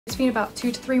It's been about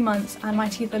 2 to 3 months and my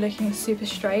teeth are looking super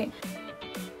straight.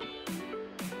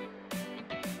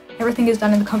 Everything is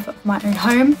done in the comfort of my own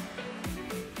home.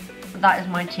 That is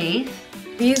my teeth.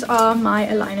 These are my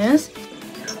aligners.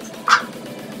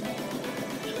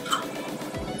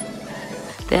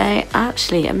 They're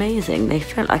actually amazing. They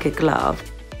fit like a glove.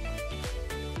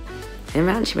 And they're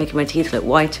actually making my teeth look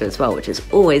whiter as well, which is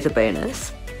always a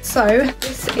bonus. So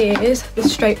this is the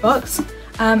straight box.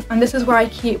 And this is where I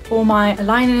keep all my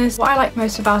aligners. What I like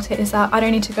most about it is that I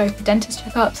don't need to go for dentist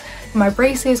checkups, for my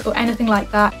braces or anything like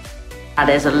that. That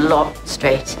is a lot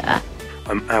straighter.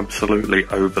 I'm absolutely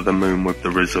over the moon with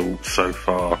the results so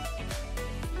far.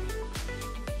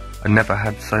 I never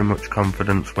had so much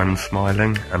confidence when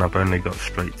smiling, and I've only got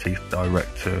straight teeth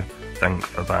direct to thank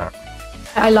for that.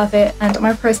 I love it and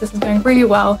my process is going really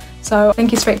well, so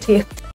thank you Straight Teeth.